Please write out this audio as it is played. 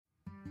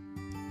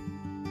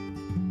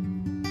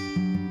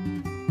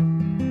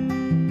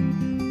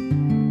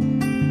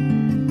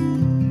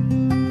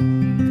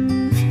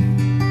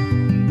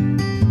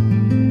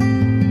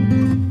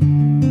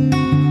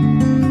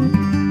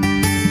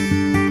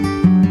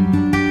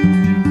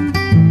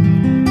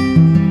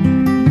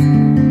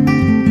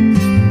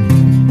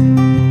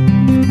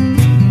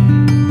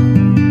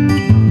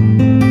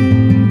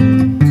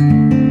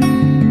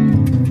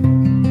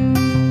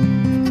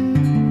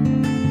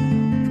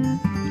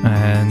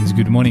And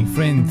good morning,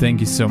 friend. Thank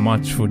you so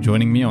much for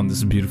joining me on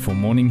this beautiful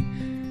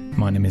morning.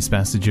 My name is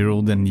Pastor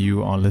Gerald, and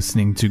you are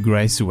listening to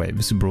Grace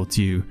Waves, brought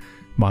to you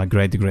by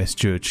Great Grace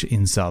Church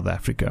in South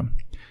Africa.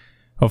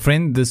 Well,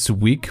 friend, this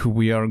week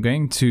we are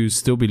going to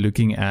still be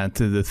looking at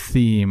the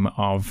theme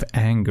of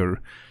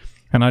anger.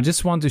 And I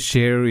just want to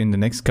share in the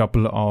next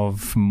couple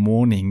of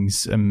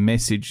mornings a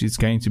message. It's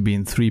going to be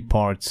in 3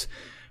 parts.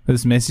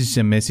 This message is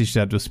a message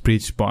that was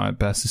preached by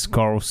Pastor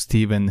Carl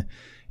Stephen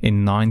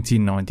in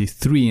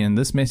 1993, and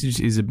this message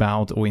is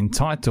about, or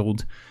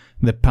entitled,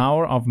 The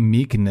Power of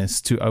Meekness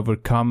to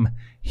Overcome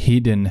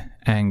Hidden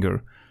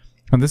Anger.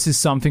 And this is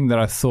something that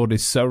I thought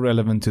is so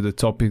relevant to the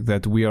topic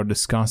that we are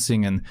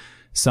discussing, and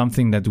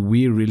something that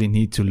we really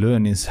need to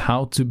learn is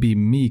how to be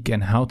meek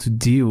and how to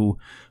deal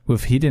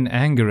with hidden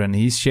anger. And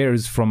he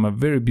shares from a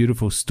very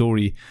beautiful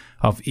story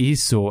of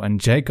Esau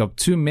and Jacob,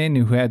 2 men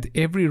who had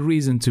every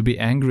reason to be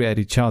angry at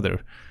each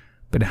other,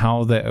 but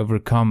how they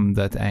overcome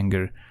that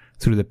anger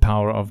through the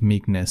power of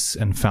meekness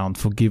and found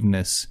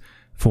forgiveness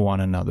for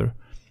one another.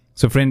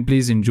 So friend,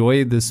 please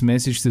enjoy this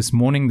message this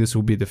morning. This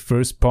will be the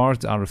first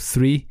part out of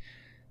 3.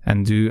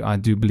 And I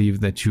do believe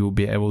that you will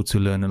be able to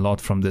learn a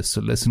lot from this. So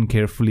listen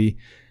carefully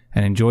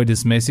and enjoy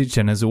this message.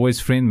 And as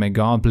always, friend, may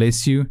God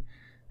bless you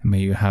and may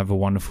you have a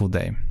wonderful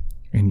day.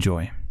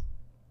 Enjoy.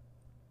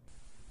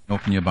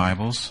 Open your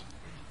Bibles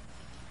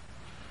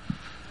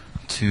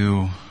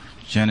to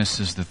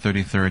Genesis, the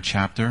 33rd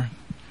chapter.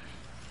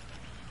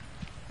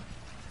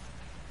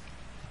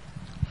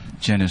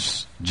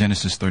 Genesis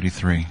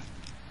 33.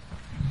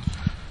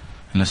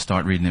 And let's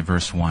start reading at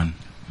verse 1.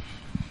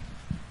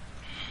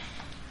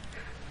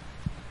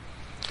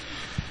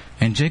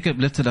 And Jacob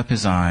lifted up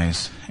his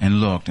eyes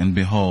and looked, and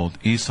behold,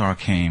 Esau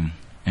came,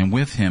 and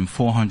with him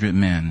 400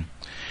 men.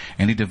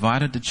 And he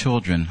divided the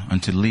children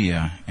unto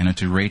Leah and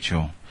unto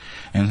Rachel,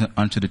 and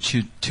unto the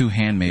 2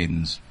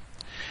 handmaidens.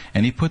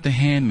 And he put the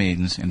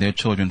handmaidens and their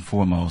children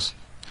foremost,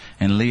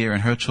 and Leah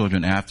and her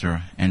children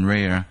after, and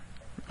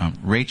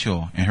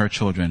Rachel and her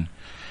children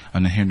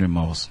on the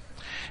hindermost.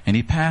 And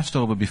he passed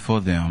over before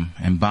them,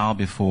 and bowed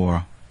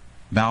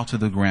to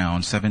the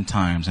ground 7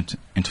 times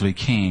until he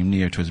came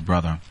near to his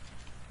brother.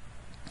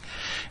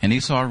 And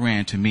Esau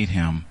ran to meet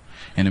him,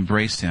 and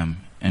embraced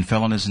him, and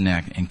fell on his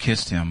neck, and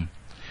kissed him,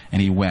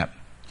 and he wept.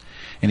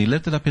 And he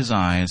lifted up his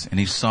eyes, and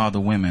he saw the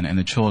women and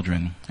the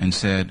children, and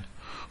said,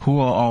 Who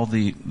are all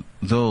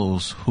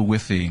those who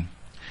with thee?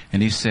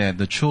 And he said,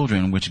 The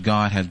children which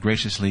God hath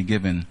graciously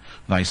given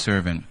thy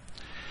servant.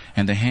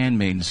 And the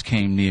handmaidens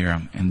came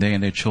near, and they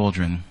and their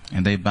children,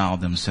 and they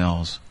bowed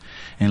themselves.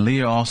 And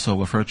Leah also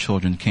with her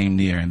children came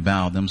near, and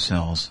bowed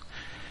themselves.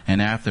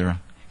 And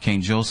after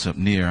came Joseph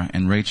near,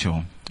 and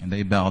Rachel, and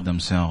they bowed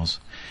themselves.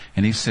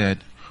 And he said,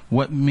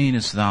 What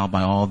meanest thou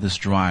by all this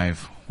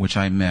drive which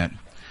I met?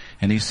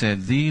 And he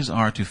said, These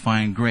are to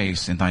find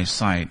grace in thy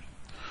sight,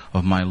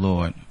 of my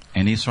Lord.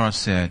 And Esau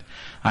said,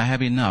 I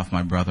have enough,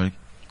 my brother.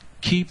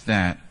 Keep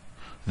that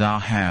thou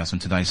hast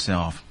unto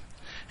thyself.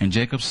 And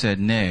Jacob said,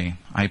 Nay,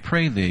 I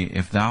pray thee,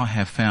 if I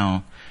have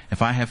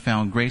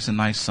found grace in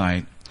thy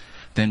sight,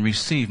 then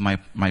receive my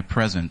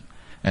present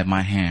at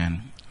my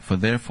hand. For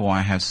therefore I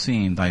have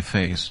seen thy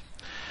face,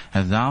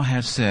 as thou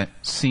hast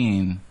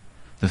seen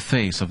the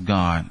face of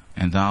God,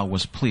 and thou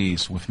wast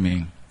pleased with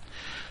me.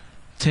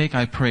 Take,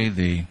 I pray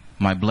thee,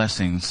 my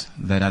blessings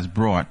that hast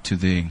brought to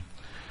thee,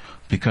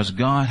 because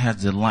God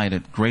hath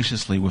delighted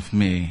graciously with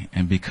me,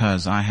 and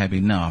because I have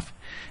enough.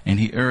 And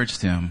he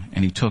urged him,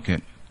 and he took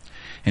it.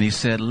 And he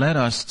said, Let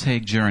us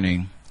take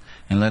journey,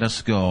 and let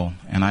us go,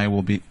 and I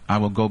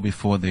will go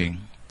before thee.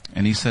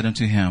 And he said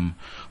unto him,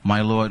 My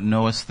Lord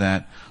knowest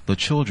that the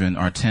children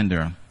are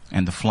tender,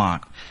 and the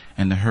flock,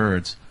 and the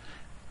herds,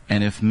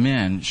 and if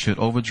men should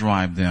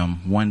overdrive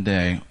them one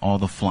day, all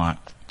the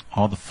flock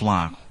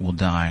will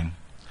die.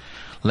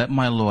 Let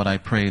my Lord, I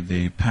pray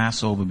thee,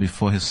 pass over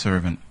before his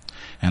servant,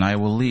 and I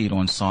will lead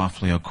on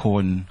softly,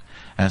 according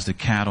as the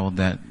cattle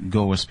that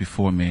goeth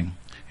before me.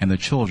 And the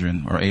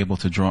children are able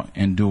to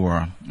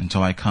endure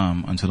until I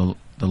come unto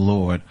the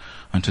Lord,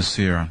 unto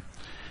Seir.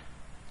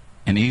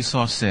 And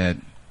Esau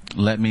said,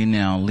 Let me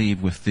now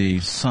leave with thee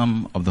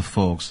some of the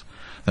folks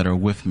that are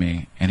with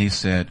me. And he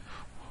said,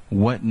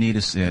 What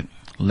needeth it?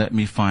 Let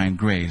me find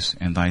grace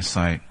in thy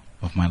sight,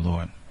 of my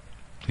Lord.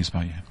 Please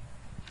bow your head.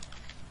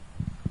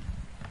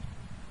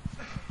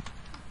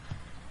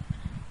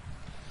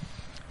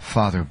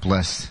 Father,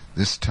 bless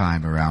this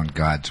time around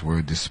God's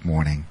Word this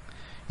morning.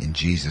 In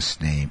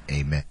Jesus' name,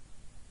 amen.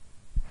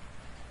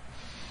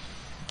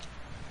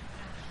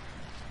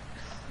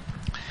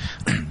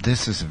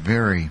 This is a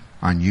very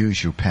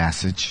unusual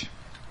passage.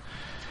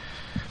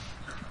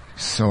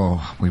 So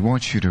we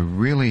want you to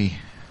really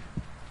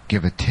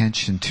give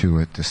attention to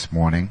it this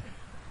morning,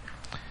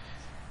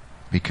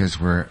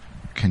 because we're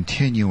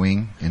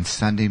continuing in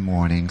Sunday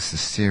mornings the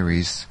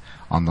series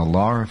on the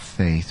law of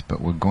faith, but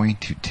we're going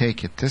to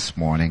take it this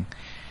morning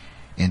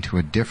into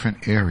a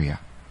different area.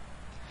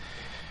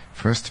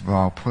 First of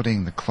all,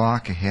 putting the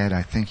clock ahead,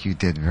 I think you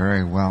did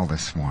very well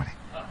this morning.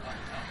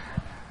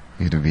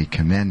 You're to be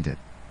commended.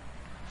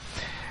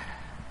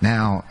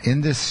 Now,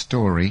 in this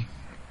story,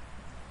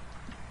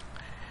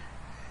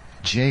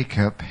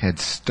 Jacob had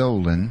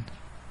stolen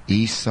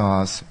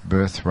Esau's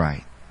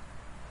birthright,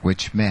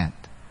 which meant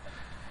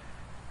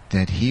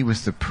that he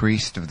was the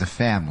priest of the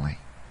family,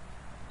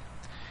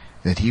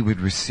 that he would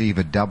receive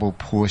a double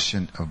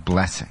portion of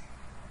blessing,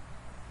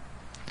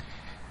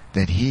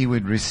 that he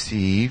would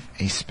receive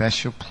a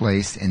special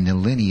place in the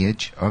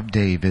lineage of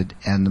David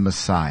and the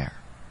Messiah,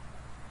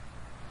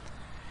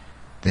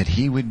 that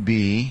he would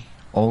be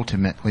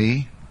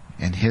ultimately,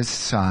 and his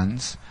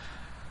sons,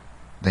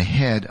 the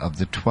head of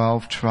the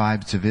 12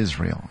 tribes of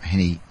Israel.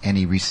 And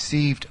he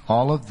received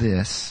all of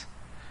this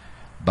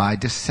by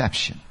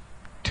deception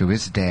to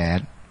his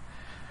dad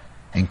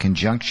in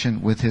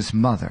conjunction with his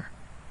mother,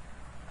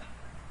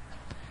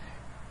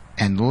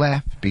 and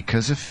left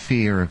because of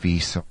fear of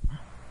Esau,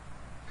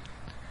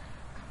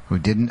 who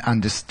didn't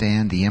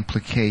understand the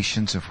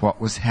implications of what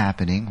was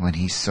happening when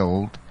he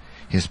sold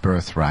his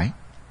birthright,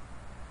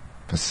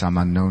 for some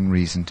unknown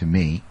reason to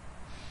me.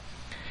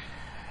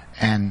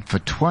 And for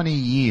 20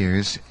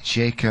 years,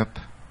 Jacob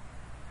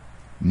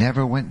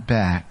never went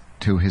back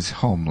to his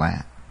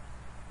homeland.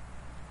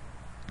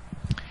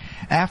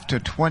 After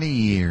 20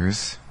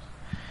 years,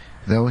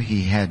 though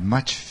he had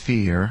much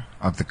fear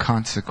of the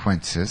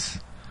consequences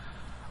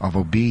of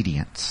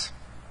obedience,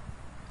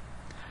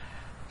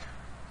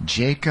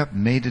 Jacob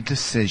made a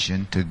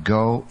decision to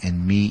go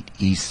and meet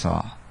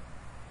Esau.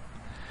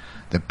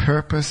 The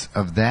purpose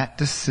of that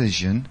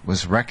decision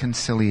was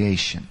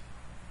reconciliation.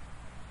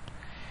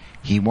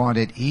 He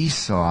wanted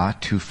Esau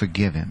to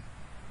forgive him.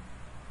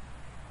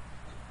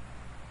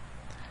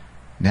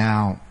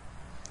 Now,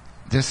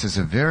 this is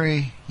a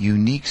very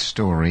unique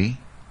story,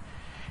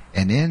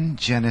 and in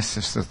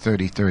Genesis, the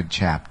 33rd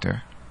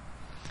chapter,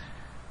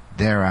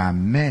 there are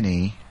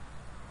many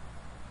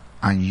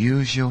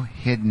unusual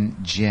hidden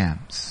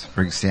gems.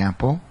 For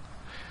example,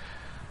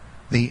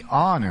 the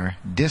honor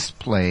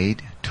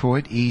displayed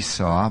toward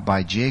Esau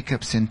by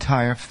Jacob's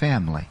entire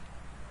family.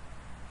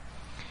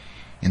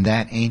 In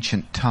that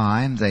ancient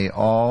time, they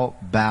all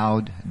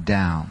bowed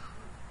down.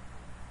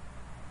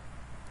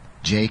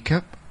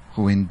 Jacob,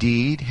 who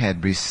indeed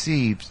had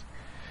received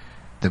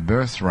the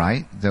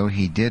birthright, though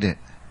he did it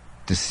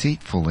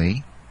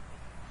deceitfully,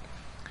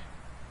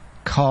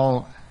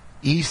 called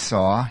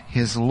Esau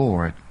his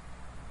Lord.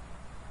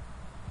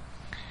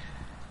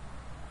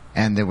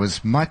 And there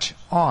was much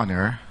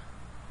honor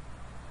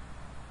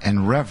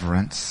and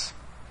reverence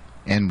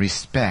and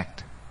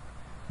respect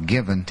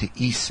given to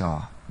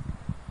Esau.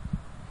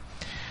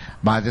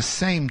 By the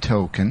same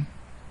token,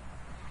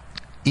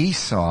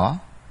 Esau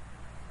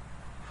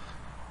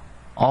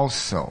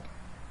also,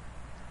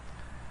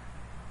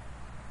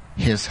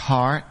 his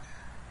heart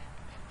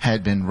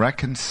had been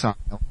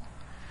reconciled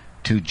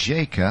to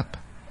Jacob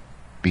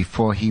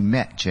before he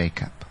met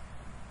Jacob.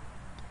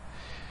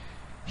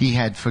 He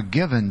had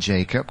forgiven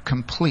Jacob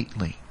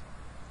completely.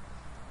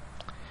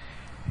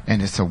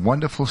 And it's a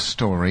wonderful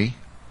story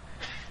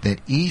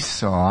that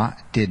Esau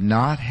did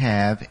not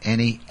have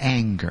any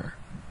anger.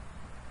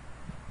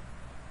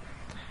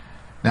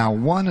 Now,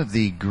 one of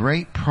the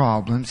great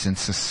problems in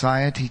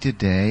society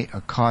today,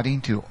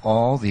 according to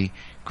all the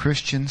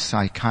Christian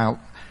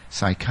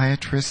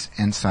psychiatrists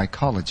and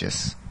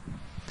psychologists,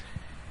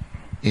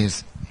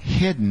 is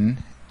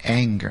hidden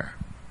anger.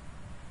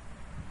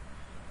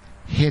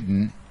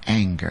 Hidden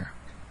anger.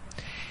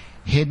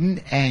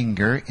 Hidden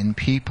anger in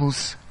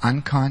people's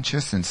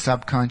unconscious and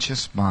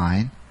subconscious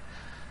mind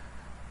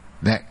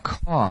that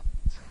cause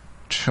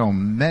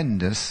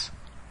tremendous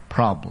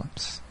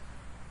problems.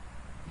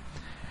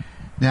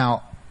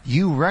 Now,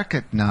 you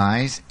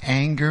recognize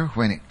anger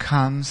when it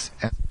comes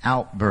as an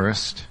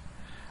outburst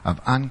of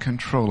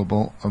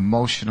uncontrollable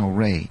emotional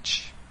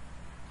rage.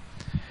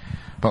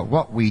 But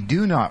what we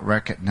do not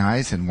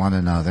recognize in one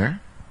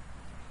another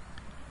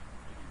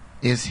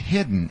is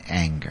hidden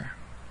anger.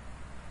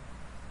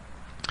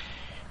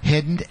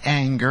 Hidden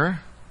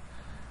anger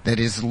that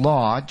is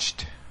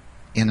lodged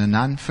in an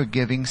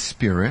unforgiving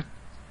spirit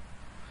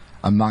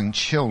among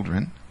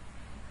children,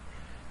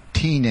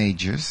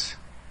 teenagers,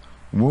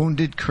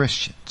 wounded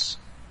Christians.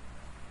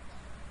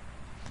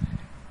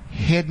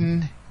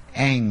 Hidden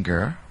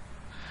anger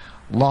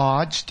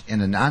lodged in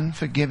an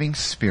unforgiving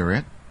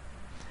spirit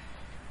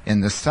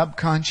in the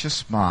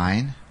subconscious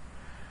mind,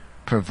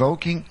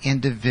 provoking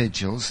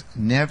individuals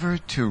never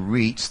to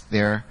reach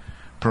their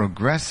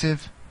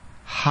progressive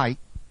height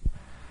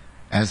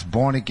as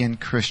born-again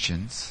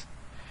Christians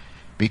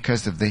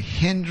because of the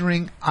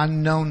hindering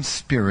unknown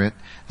spirit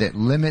that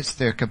limits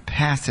their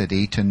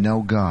capacity to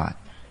know God.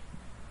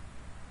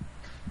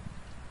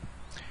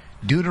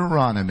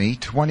 Deuteronomy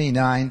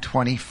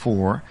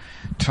 29:24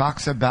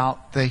 talks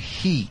about the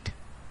heat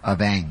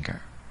of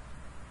anger.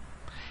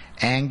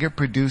 Anger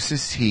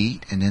produces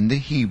heat, and in the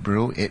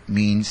Hebrew it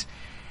means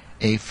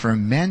a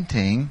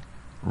fermenting,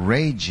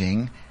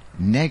 raging,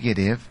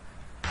 negative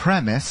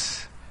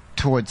premise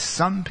towards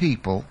some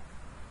people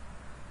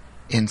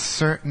in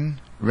certain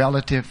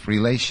relative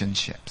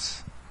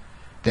relationships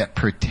that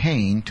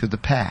pertain to the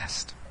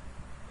past.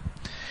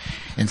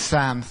 In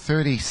Psalm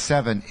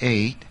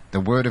 37:8, the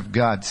Word of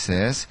God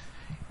says,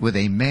 with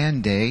a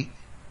mandate,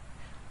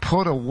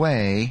 put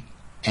away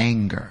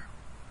anger.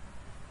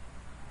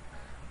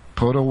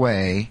 Put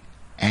away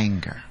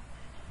anger.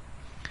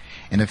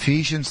 In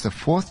Ephesians, the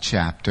 4th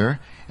chapter,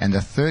 and the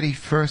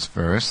 31st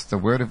verse, the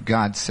Word of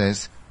God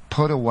says,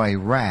 put away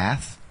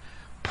wrath,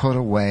 put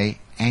away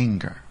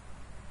anger.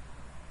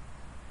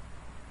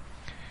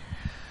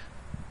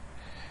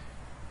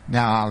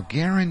 Now, I'll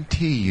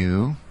guarantee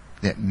you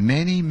that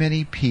many,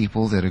 many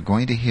people that are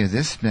going to hear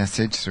this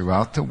message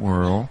throughout the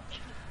world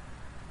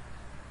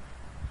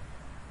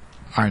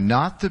are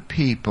not the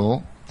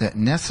people that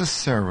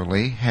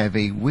necessarily have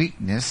a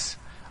weakness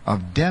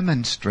of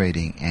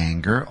demonstrating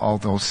anger,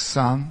 although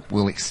some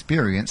will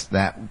experience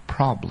that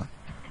problem.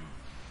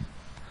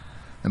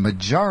 The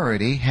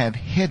majority have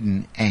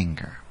hidden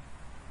anger,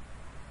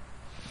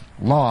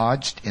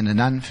 lodged in an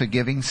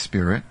unforgiving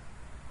spirit,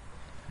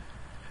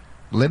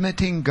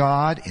 limiting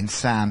God in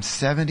Psalm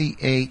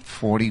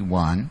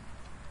 78:41,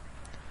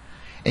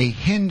 a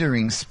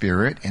hindering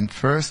spirit in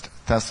 1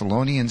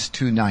 Thessalonians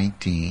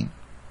 2:19,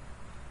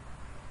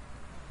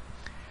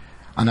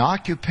 an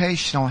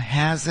occupational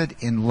hazard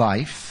in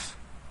life,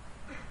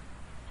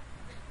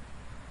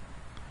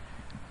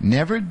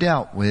 never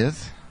dealt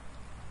with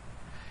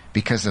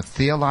because of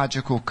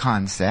theological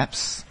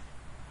concepts,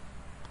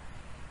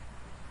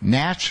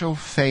 natural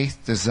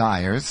faith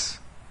desires,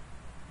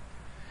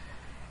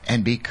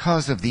 and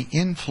because of the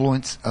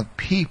influence of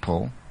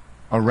people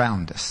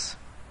around us.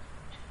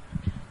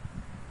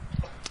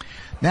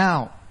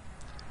 Now,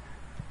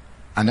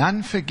 an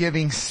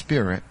unforgiving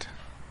spirit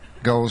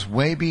goes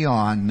way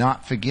beyond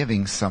not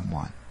forgiving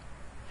someone.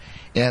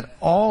 It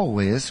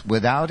always,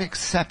 without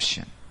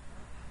exception,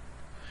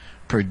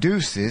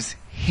 produces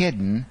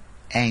hidden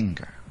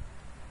anger.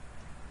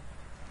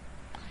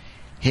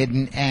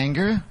 Hidden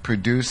anger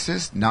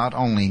produces not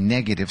only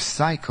negative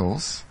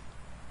cycles,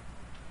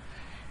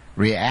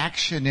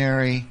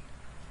 reactionary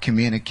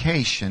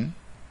communication,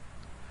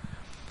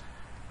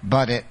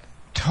 but it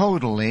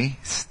totally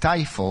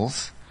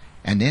stifles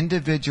an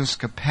individual's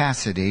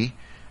capacity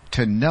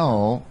to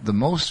know the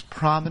most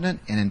prominent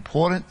and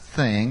important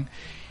thing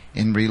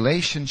in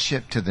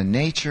relationship to the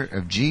nature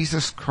of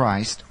Jesus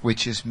Christ,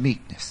 which is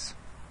meekness.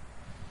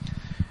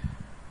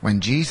 When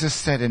Jesus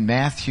said in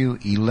Matthew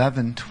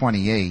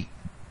 11:28,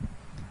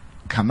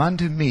 "Come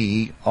unto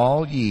me,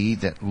 all ye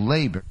that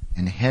labor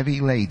and heavy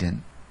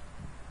laden,"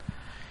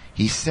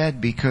 he said,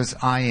 "Because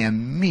I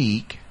am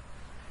meek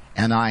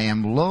and I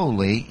am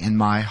lowly in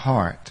my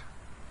heart."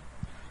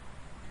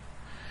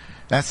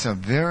 That's a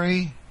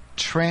very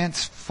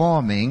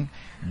transforming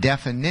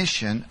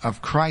definition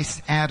of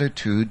Christ's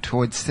attitude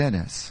toward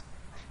sinners.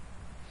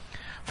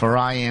 For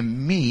I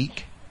am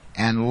meek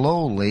and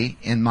lowly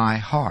in my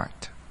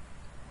heart.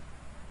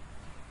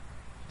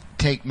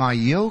 Take my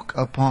yoke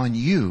upon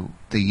you,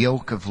 the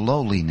yoke of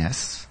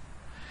lowliness,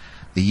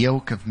 the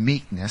yoke of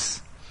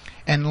meekness,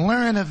 and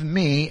learn of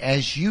me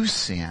as you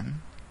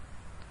sin.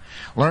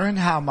 Learn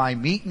how my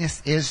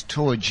meekness is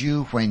towards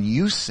you when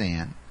you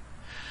sin.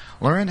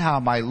 Learn how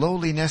my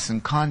lowliness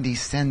and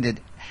condescended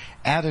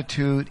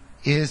attitude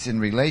is in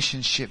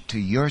relationship to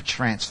your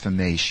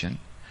transformation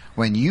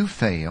when you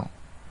fail.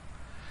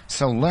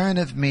 So learn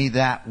of me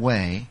that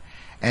way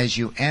as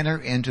you enter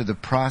into the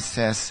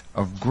process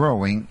of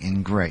growing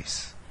in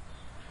grace.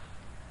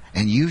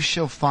 And you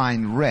shall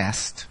find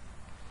rest,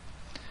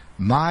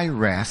 my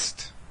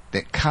rest,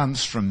 that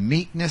comes from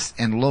meekness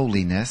and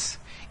lowliness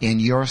in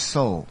your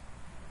soul.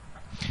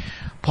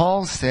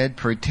 Paul said,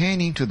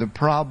 pertaining to the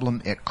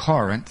problem at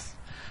Corinth,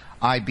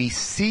 "I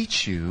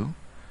beseech you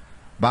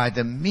by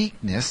the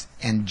meekness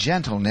and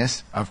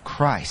gentleness of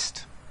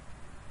Christ."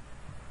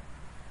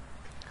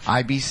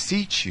 I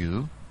beseech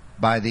you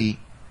by the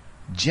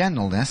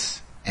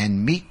gentleness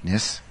and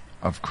meekness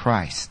of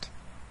Christ.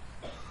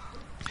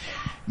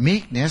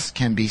 Meekness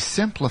can be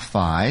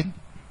simplified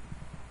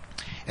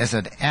as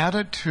an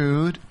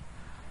attitude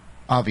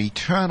of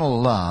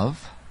eternal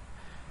love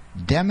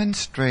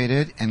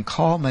demonstrated and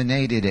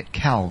culminated at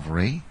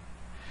Calvary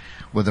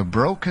with a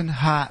broken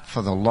heart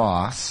for the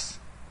lost,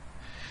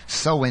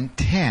 so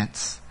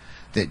intense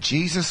that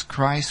Jesus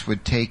Christ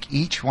would take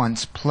each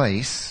one's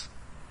place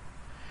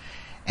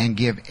and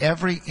give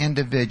every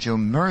individual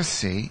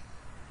mercy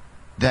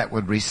that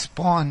would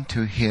respond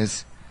to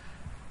his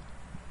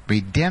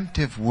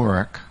redemptive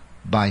work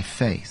by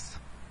faith.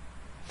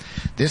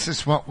 This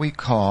is what we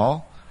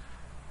call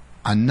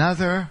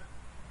another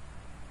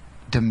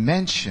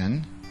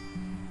dimension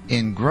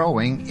in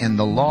growing in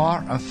the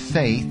law of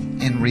faith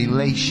in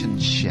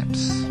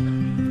relationships.